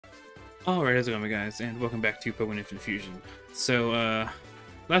Alright, how's it going, guys? And welcome back to Pokemon Infinite Fusion. So,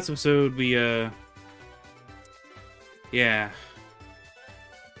 last episode we, yeah.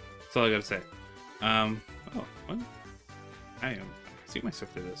 That's all I gotta say. Oh, what? I see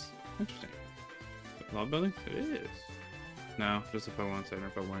myself through this. Interesting. Law building? It is. No, just a Pokemon Center,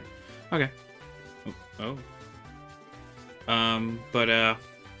 Pokemon. Okay. Oh.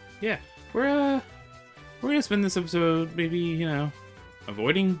 Yeah. We're gonna spend this episode maybe,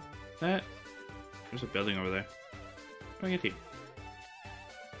 avoiding that. There's a building over there. How do I get here?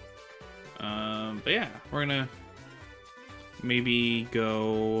 But yeah, we're gonna maybe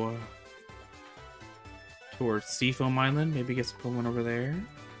go towards Seafoam Island. Maybe get some Pokemon over there.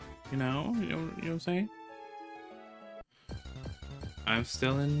 You know what I'm saying? I'm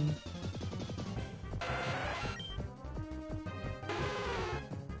still in.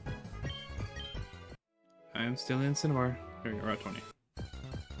 Cinnabar. There we go, we're at 20.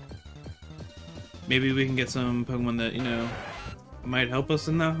 Maybe we can get some Pokemon that, might help us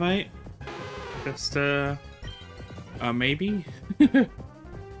in that fight. Just, maybe?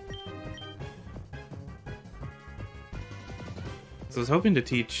 So I was hoping to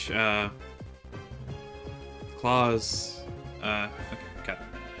teach, Claw's, okay, got it.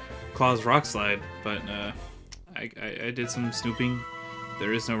 Claw's Rock Slide, but, I did some snooping.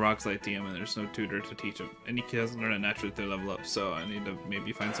 There is no Rock Slide TM and there's no tutor to teach him. And he doesn't learn it naturally at their level up, so I need to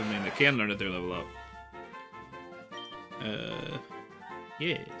maybe find something that can learn at their level up.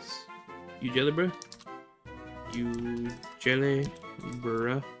 Yes. You jelly, bruh? You jelly,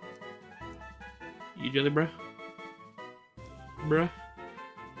 bruh? You jelly, bruh? Bruh?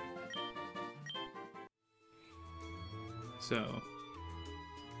 So...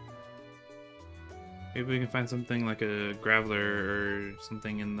 maybe we can find something like a Graveler or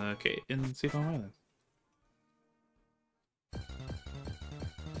something in the Seafoam Islands.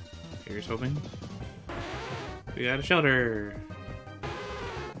 Here's hoping. We got a shelter!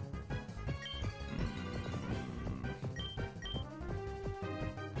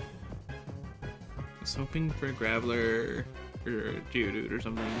 I was hoping for a Graveler or a Geodude or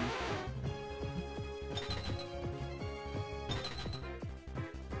something.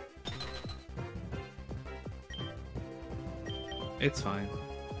 It's fine.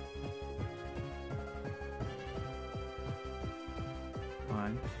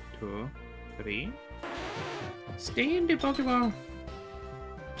 1, 2, 3. Stay in the Pokeball.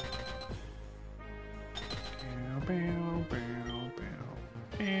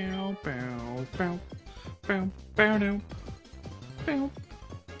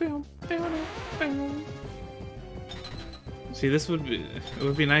 See, it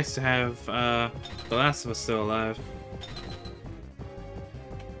would be nice to have the Last of Us still alive.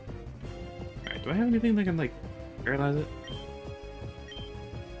 Alright, do I have anything that can like paralyze it?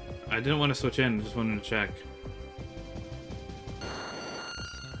 I didn't want to switch in, I just wanted to check.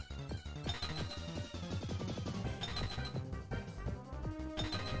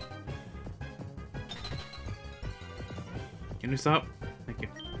 Can you stop? Thank you.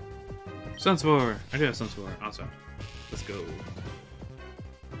 Sunspore! I do have Sunspore. Awesome. Let's go.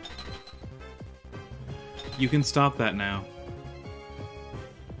 You can stop that now.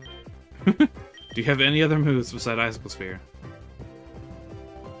 Do you have any other moves beside Icicle Sphere?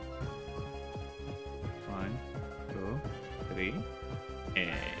 1, 2, 3. And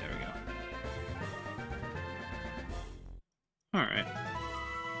there we go. Alright.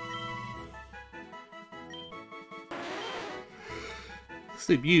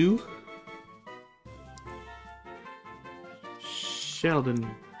 Sleep you. Sheldon.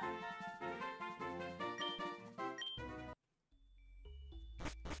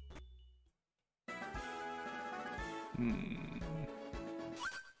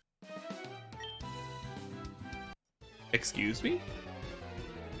 Excuse me?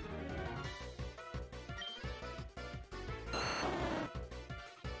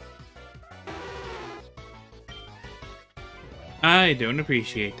 I don't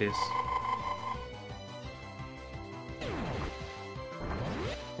appreciate this.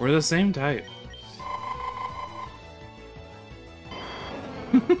 We're the same type.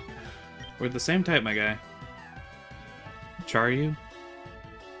 We're the same type, my guy. Charyu?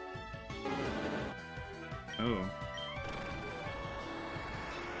 Oh.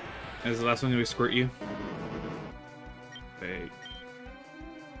 Is the last one gonna be Squirt You? Fake.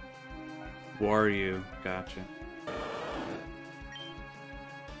 Wario, gotcha.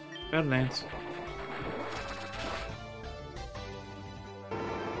 Badlands.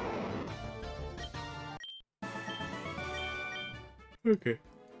 Okay.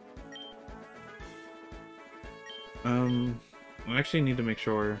 I actually need to make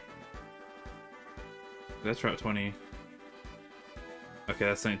sure That's Route 20. Okay,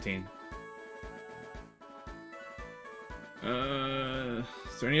 that's 19. Is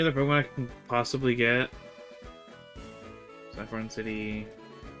there any other Pokemon I can possibly get? Saffron City.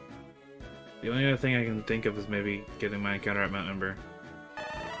 The only other thing I can think of is maybe getting my encounter at Mount Ember.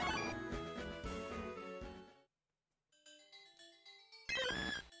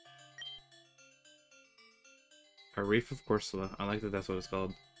 A Reef of Corsola. I like that that's what it's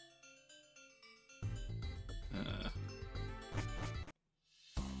called.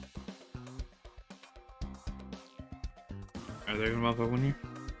 Are there even wild Pokemon here?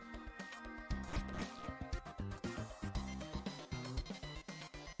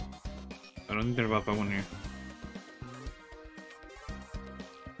 I don't think there are wild Pokemon here.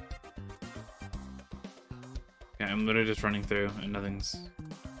 Yeah, I'm literally just running through and nothing's...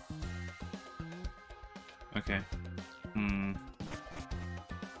 Okay.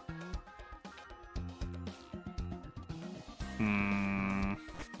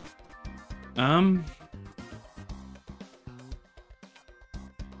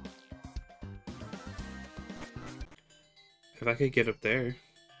 If I could get up there.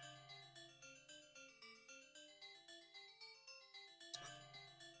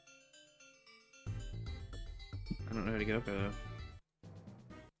 I don't know how to get up there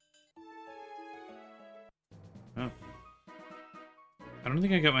though. Oh. I don't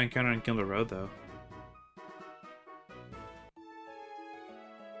think I got my encounter on Kindle Road though.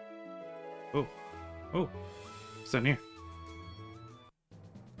 Oh. Oh. What's down here?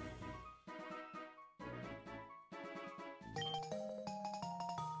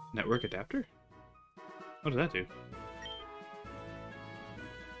 Network adapter? What does that do?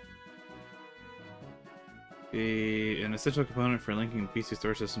 Be an essential component for linking PC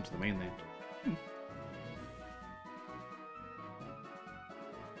storage system to the mainland.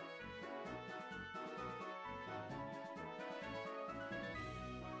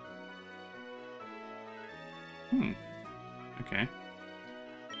 Okay.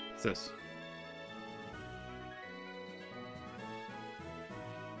 What's this?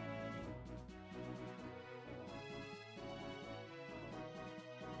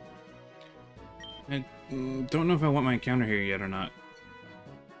 I don't know if I want my encounter here yet or not.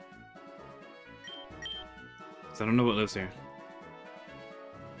 Because I don't know what lives here.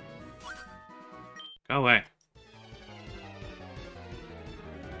 Go away.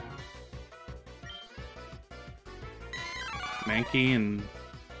 Mankey and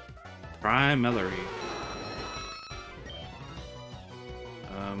Primalary.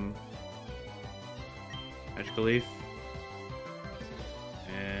 Magical Leaf.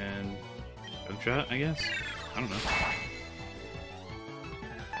 And Shot, I guess? I don't know.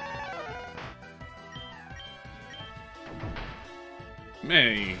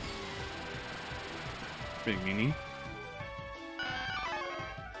 May. Big meanie.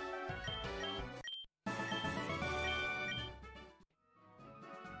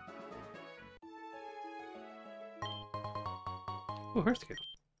 Oh, horse ticket.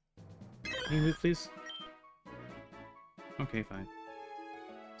 Can you move, please? Okay, fine.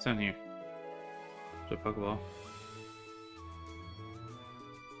 It's down here. There's a Pokeball.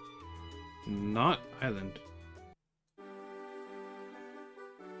 Not Island.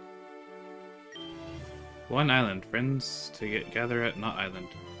 One island. Friends to gather at Not Island.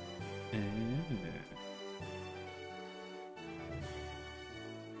 And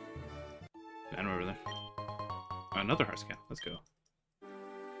over there. Another Hearthscan. Let's go.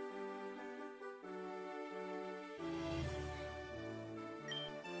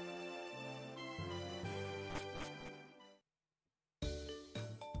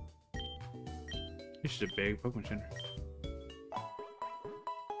 This is a big Pokemon Center.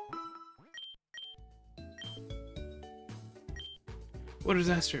 What a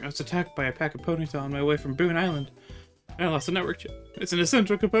disaster. I was attacked by a pack of Ponyta on my way from Boone Island. I lost a network chip. It's an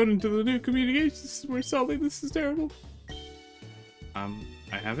essential component to the new communication system we're solving. This is terrible. I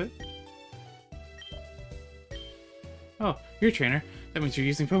have it? Oh, you're a trainer. That means you're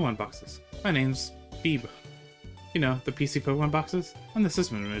using Pokemon boxes. My name's Beeb. You know, the PC Pokemon boxes? I'm the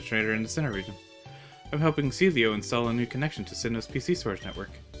system administrator in the Sinnoh region. I'm helping Celio install a new connection to Sinnoh's PC storage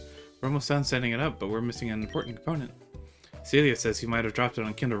network. We're almost done setting it up, but we're missing an important component. Celia says he might have dropped it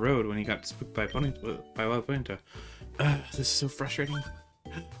on Kindle Road when he got spooked by Wild Ponyta. This is so frustrating.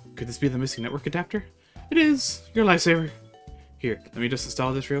 Could this be the missing network adapter? It is! Your lifesaver! Here, let me just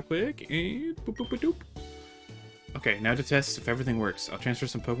install this real quick, and boop boop boop doop. Okay, now to test if everything works. I'll transfer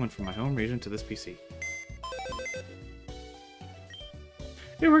some Pokemon from my home region to this PC.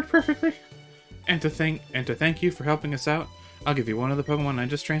 It worked perfectly! And to thank you for helping us out, I'll give you one of the Pokemon I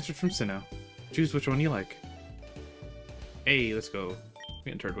just transferred from Sinnoh. Choose which one you like. Hey, let's go.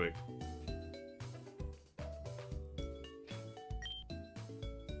 Getting Turtwig.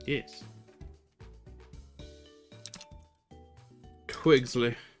 Yes.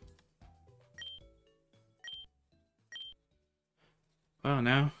 Twigsley. Well,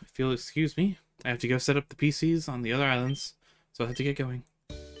 now, if you'll excuse me, I have to go set up the PCs on the other islands, so I have to get going.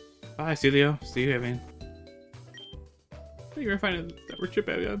 Bye, Celio. See you, Evan. Thank you for finding that we're Dripp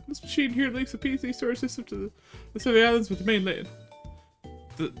Avion. This machine here links the PC storage system to the 7 islands with the main LAN.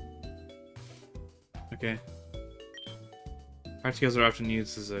 Okay. Particles are often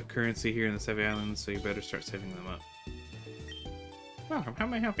used as a currency here in the 7 islands, so you better start saving them up. Welcome, how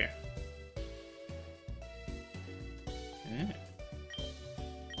may I help you? Yeah.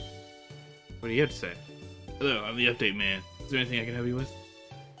 What do you have to say? Hello, I'm the update man. Is there anything I can help you with?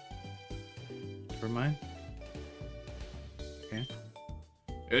 For mine? Okay.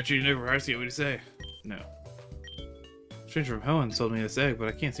 You never asked you what to say. No. Stranger from Hoenn sold me this egg, but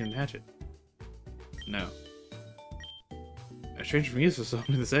I can't seem to hatch it. No. A stranger from Yusuf sold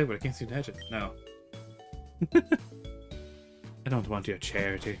me this egg, but I can't seem to hatch it. No. I don't want your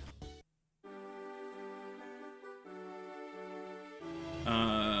charity.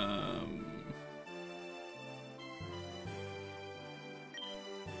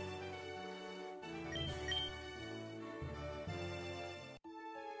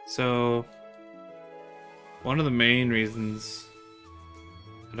 So, one of the main reasons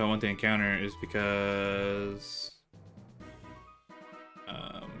I don't want the encounter is because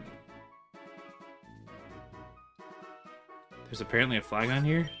there's apparently a flag on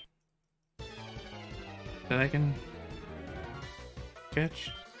here that I can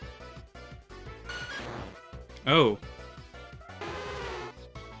catch. Oh.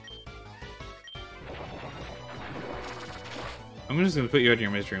 I'm just gonna put you out of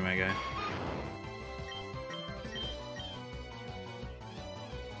your misery, my guy.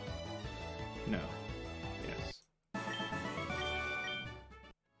 No. Yes.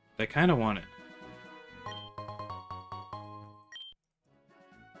 I kinda want it.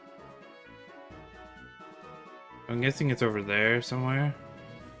 I'm guessing it's over there somewhere.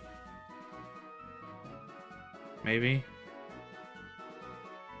 Maybe.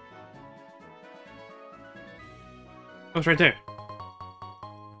 Oh, it's right there.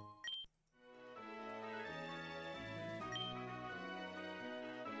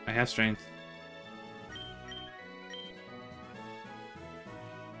 I have strength.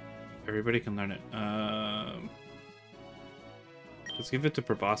 Everybody can learn it. Let's give it to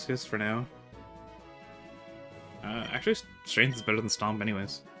Proboscis for now. Actually, strength is better than Stomp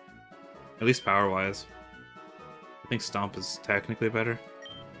anyways. At least power-wise. I think Stomp is technically better.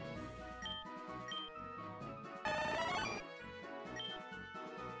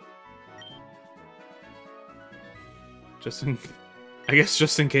 Just in... I guess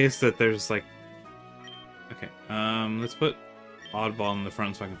just in case that there's like... Okay, let's put Oddball in the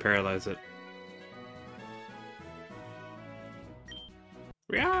front so I can paralyze it.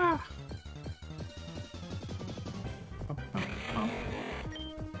 Yeah.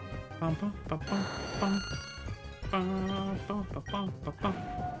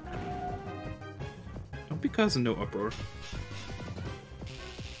 Don't be causing no uproar.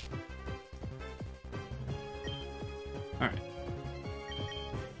 Alright.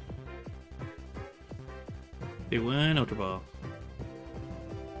 They won Ultra Ball.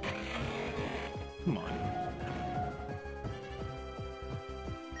 Come on.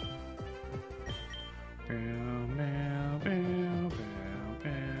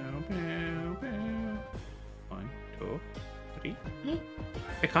 One, two, three.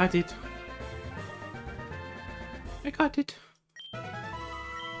 I caught it. I caught it.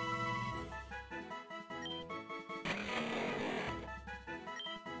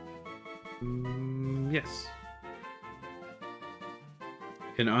 Yes.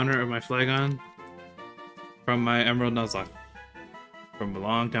 In honor of my Flagon from my Emerald Nuzlocke from a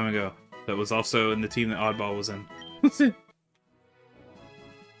long time ago. That was also in the team that Oddball was in.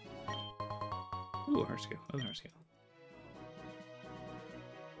 Ooh, hard scale. Other hard scale.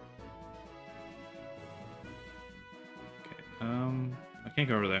 Okay, I can't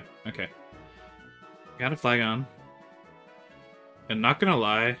go over there. Okay. Got a Flagon. And not gonna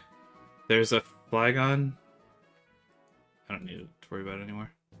lie, there's a Flagon. I don't need to worry about it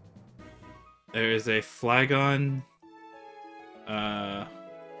anymore. There is a Flagon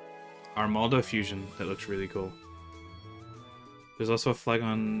Armaldo fusion that looks really cool. There's also a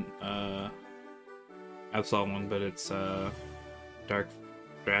Flagon Absol one, but it's Dark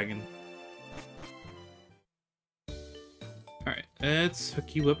Dragon. Alright, let's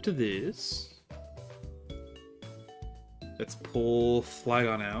hook you up to this. Let's pull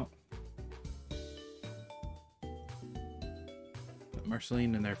Flygon out. Put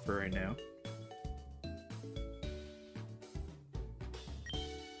Marceline in there for right now.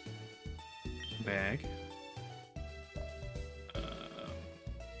 Bag.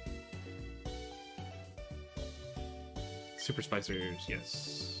 Super Spicers,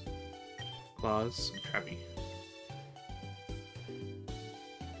 yes. Claws, Trappy.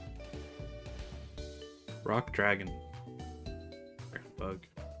 Rock Dragon. Bug.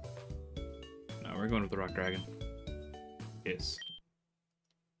 No, we're going with the Rock Dragon. Yes.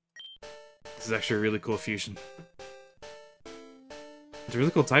 This is actually a really cool fusion. It's a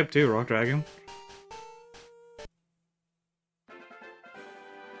really cool type too, Rock Dragon.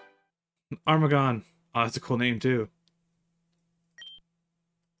 Armagon. Oh, that's a cool name too.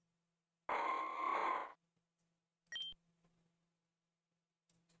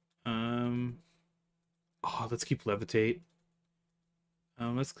 Oh, let's keep Levitate.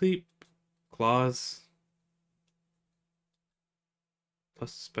 Let's keep Claws.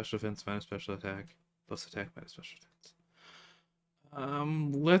 Plus special defense, minus special attack. Plus attack, minus special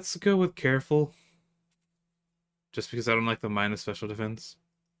defense. Let's go with Careful. Just because I don't like the minus special defense.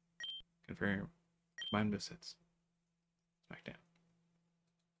 Confirm. Combine movesets. Smackdown.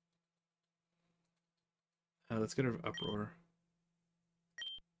 Let's get an Uproar.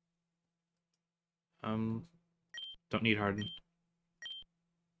 Don't need Harden.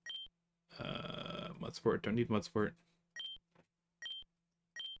 Mudsport, don't need Mudsport.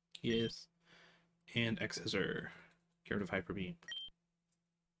 Yes. And X-Scissor. Get rid of Hyper Beam.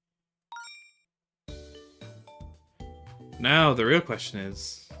 Now, the real question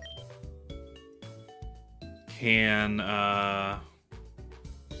is... Can,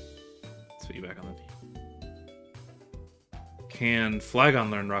 let's put you back on the team. Can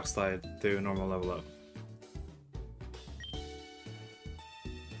Flygon learn Rock Slide through normal level up?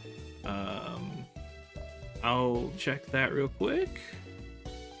 I'll check that real quick.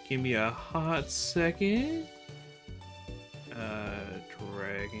 Give me a hot second.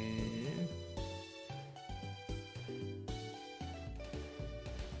 Dragon.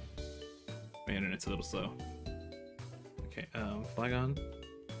 My internet's a little slow. Okay, Flygon.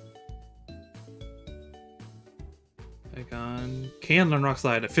 Flygon can learn Rock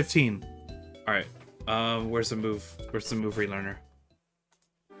Slide at 15. Alright. Where's the move? Where's the move relearner?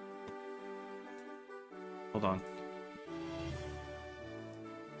 Hold on.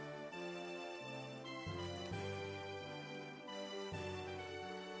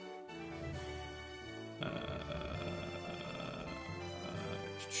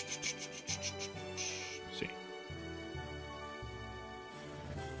 See.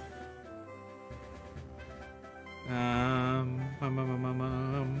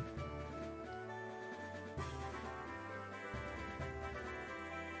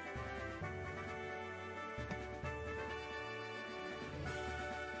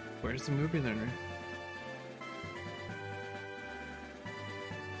 Where's the movie learner?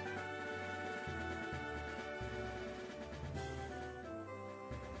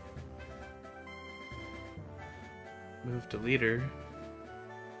 Move to leader.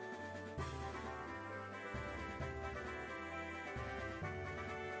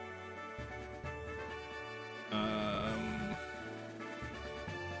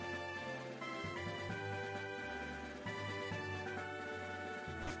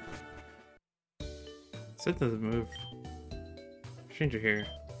 Set the move. Stranger here.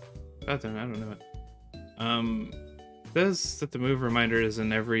 I don't know it. Does set the move reminder is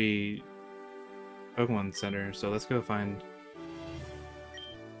in every Pokemon Center, so let's go find.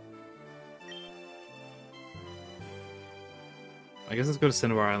 I guess let's go to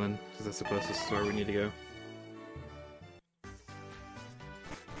Cinnabar Island, because that's the closest to where we need to go.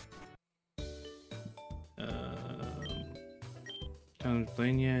 Town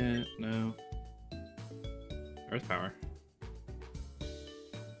Plain yet? No. Earth Power.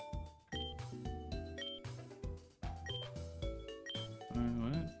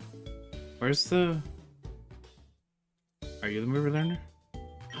 What? Where's the... Are you the mover learner?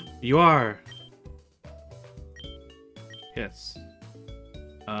 You are! Yes.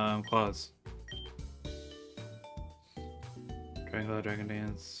 Claws. Dragon, Dragon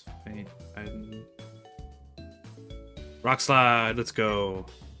Dance, Faint, Biden. Rock Slide, let's go!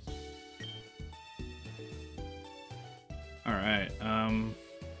 Alright, I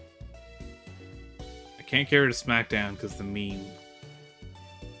can't get rid of Smackdown because the meme.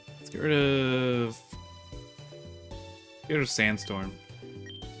 Let's get rid of... Get rid of Sandstorm.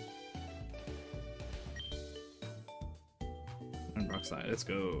 And Rock Slide, let's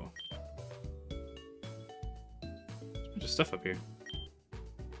go. There's stuff up here.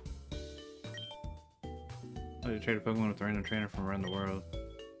 Oh, you trade a Pokemon with a random trainer from around the world.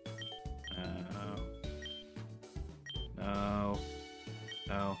 No.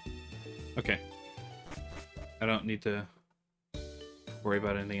 No. Okay. I don't need to worry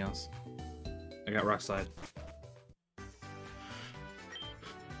about anything else. I got Rock Slide.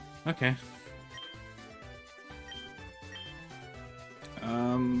 Okay.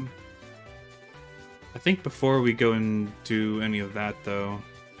 I think before we go and do any of that, though,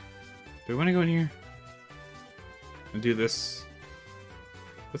 do we want to go in here and do this?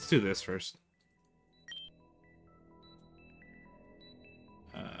 Let's do this first.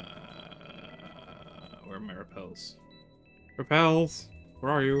 Where are my repels? Repels!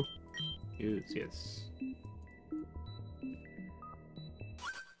 Where are you? Use, yes.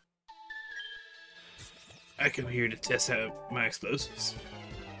 I come here to test out my explosives.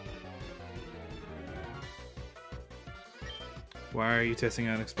 Why are you testing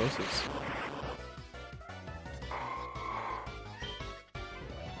out explosives?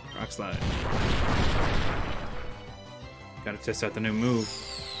 Rock Slide. Gotta test out the new move.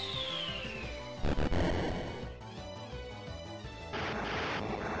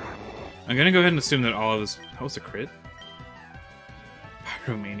 I'm gonna go ahead and assume that all of this... That was a crit?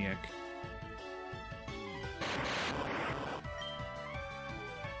 Pyromaniac.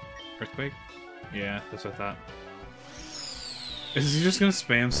 Earthquake? Yeah, that's what I thought. Is he just gonna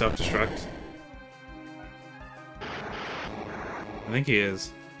spam self-destruct? I think he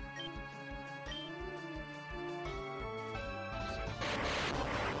is.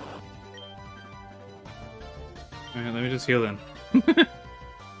 Alright, let me just heal then. I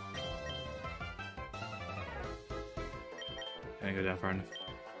didn't go down far enough.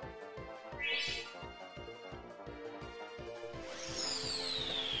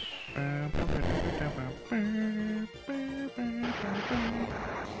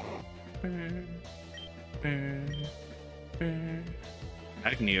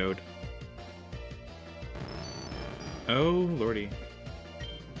 Agniode. Oh, lordy.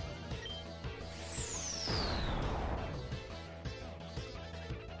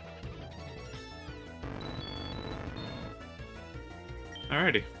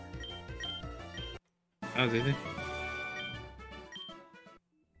 Alrighty. That was easy.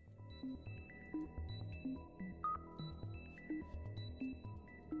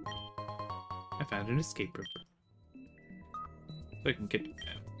 I found an escape rope. So I can get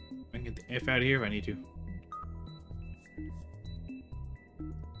the F out of here if I need to.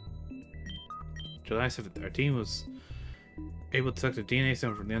 July 7th, our team was able to select a DNA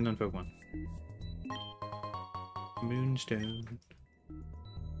sample from the unknown Pokemon. Moonstone.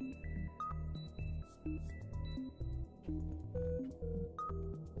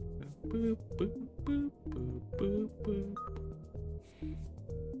 Boop, boop, boop, boop, boop, boop.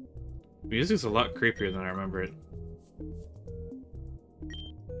 The music's a lot creepier than I remember it.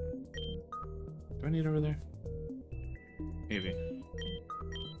 Do I need over there? Maybe.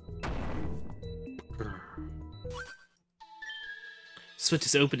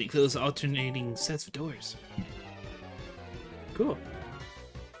 Switches open and close alternating sets of doors. Cool.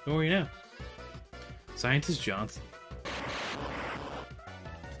 Who are you now? Scientist Johnson.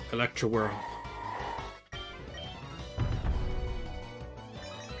 Electro Whirl.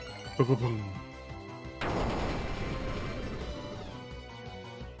 Boom, boom, boom.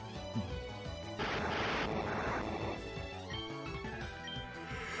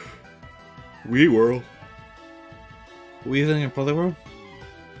 Wee Whirl. Weezing and Poliwhirl?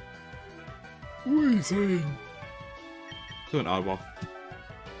 Weezing. Do an oddball.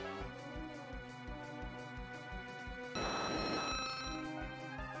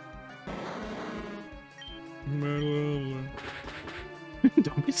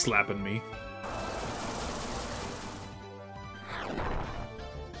 Don't be slapping me.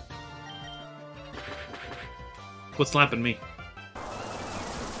 What's slapping me?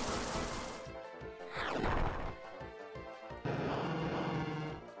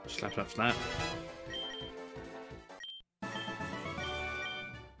 Slap, slap, slap.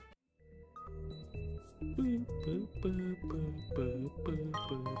 Boop, boop, boop, boop, boop, boop,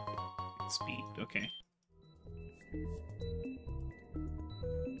 boop. Speed, okay.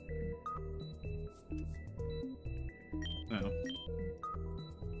 Oh.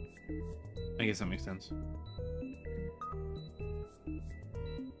 I guess that makes sense.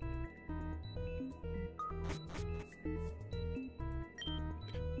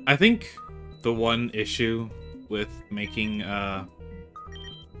 I think the one issue with making it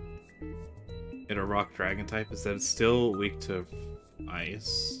a rock dragon type is that it's still weak to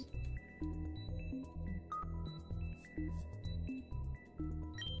ice.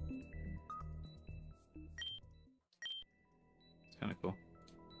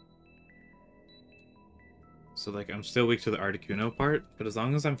 so like I'm still weak to the Articuno part, but as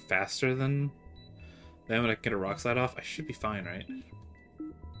long as I'm faster than them and I can get a rock slide off, I should be fine, right?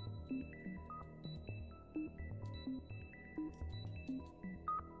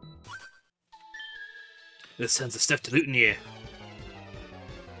 This sends a step to loot in the air.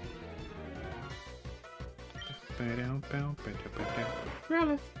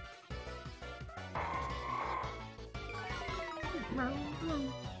 Really?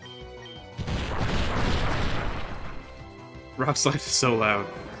 Rock slide is so loud.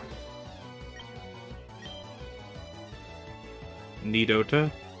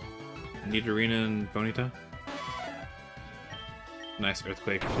 Nidota? Nidorina and Bonita? Nice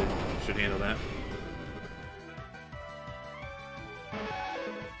earthquake. Should handle that.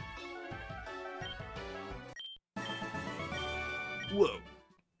 Whoa.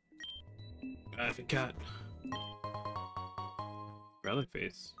 I forgot. Relic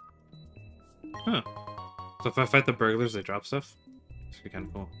face. Huh. So if I fight the burglars, they drop stuff? Should be kind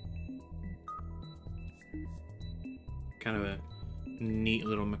of cool. Kind of a neat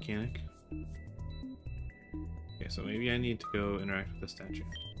little mechanic. Okay, so maybe I need to go interact with the statue.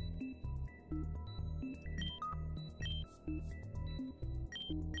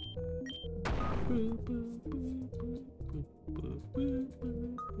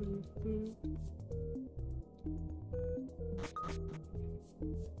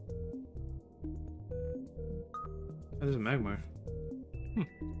 Oh, there's a Magmar.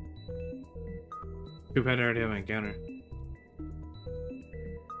 Too bad I already have an encounter.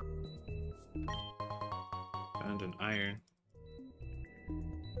 Found an iron.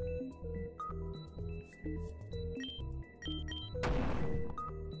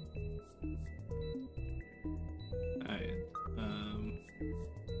 Alright.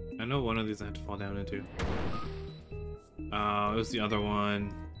 I know one of these I had to fall down into. It was the other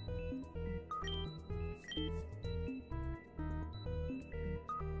one.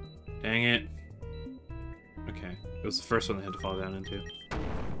 Dang it. Okay. It was the first one I had to fall down into.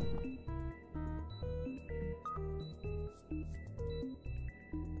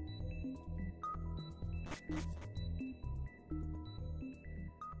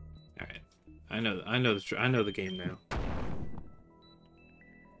 Alright. I know the game now.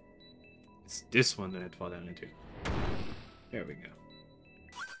 It's this one that I had to fall down into. There we go.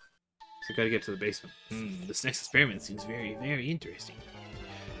 So I gotta get to the basement. This next experiment seems very, very interesting.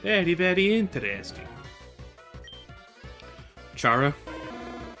 Very, very interesting. Chara?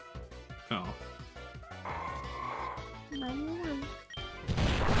 Oh.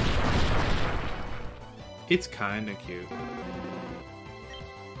 It's kinda cute.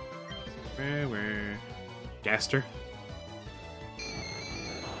 Where? Gaster?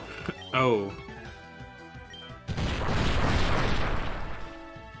 Oh.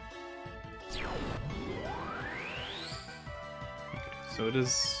 So it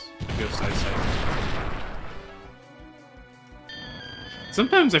is a ghost eyesight.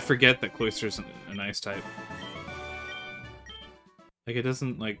 Sometimes I forget that Cloyster's an ice type. Like, it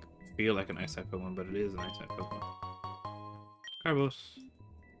doesn't, like, feel like an ice type Pokemon, but it is an ice type Pokemon. Carbos.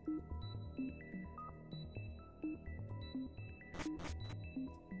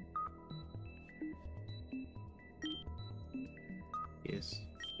 Yes.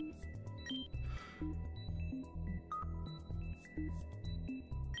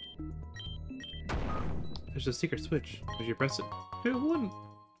 There's a secret switch. If you press it, who wouldn't?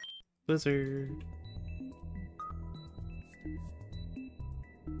 Blizzard.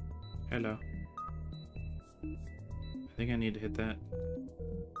 Hello. I think I need to hit that.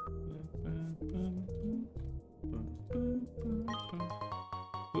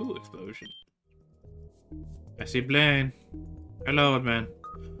 Ooh, explosion. I see Blaine. Hello, old man.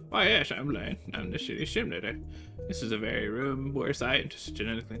 Why, yes, I'm Blaine. I'm the city simulator. This is a very room where scientists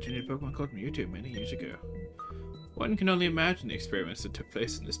genetically engineered Pokemon called Mewtwo many years ago. One can only imagine the experiments that took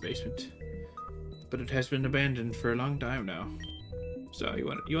place in this basement, but it has been abandoned for a long time now. So you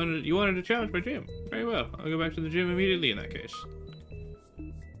wanted to challenge my gym? Very well. I'll go back to the gym immediately in that case.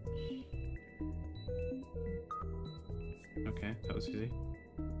 Okay, that was easy.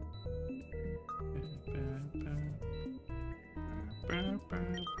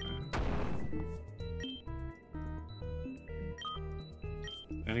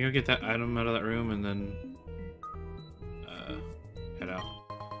 I'm gonna go get that item out of that room and then head out.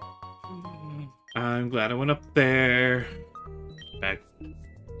 I'm glad I went up there. Back.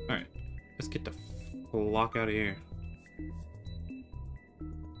 Alright, let's get the flock out of here.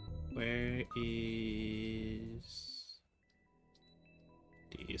 Where is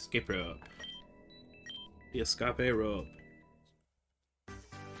the escape rope? The escape rope.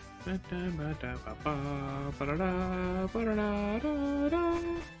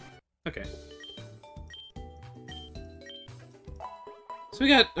 Okay. So we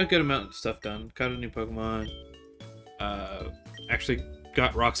got a good amount of stuff done. Caught a new Pokemon. Actually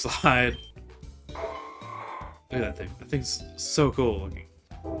got Rock Slide. Look at that thing. That thing's so cool looking.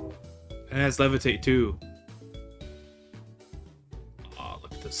 And it has Levitate too. Oh,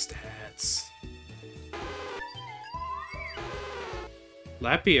 look at the stats.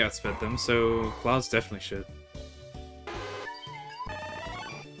 Lappy outsped them, so Claws definitely should.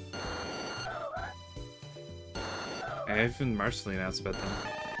 Even Marceline outsped them.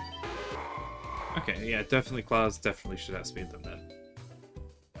 Okay, yeah, definitely Claws definitely should outspeed them then.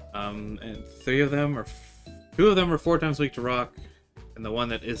 And two of them are 4 times weak to rock, and the one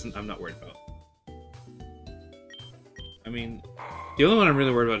that isn't, I'm not worried about. I mean, the only one I'm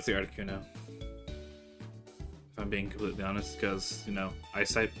really worried about is the Articuno now. If I'm being completely honest, because, you know,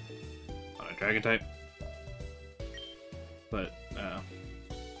 Ice type on a Dragon type. But, I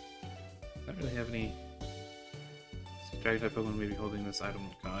don't really have any Dragon type Pokemon maybe holding this item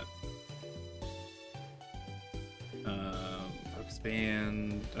caught.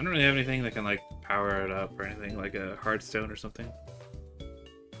 Expand. I don't really have anything that can, like, power it up or anything, like a Heartstone or something.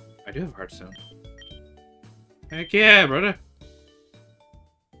 I do have Heartstone. Heck yeah, brother!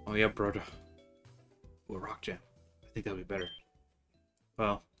 Oh yeah, brother. Ooh, a Rock Gem. I think that'll be better.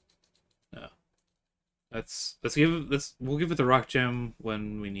 Well, no. We'll give it the Rock Gem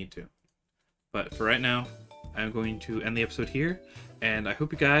when we need to. But for right now, I'm going to end the episode here, and I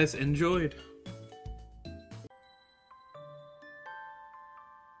hope you guys enjoyed.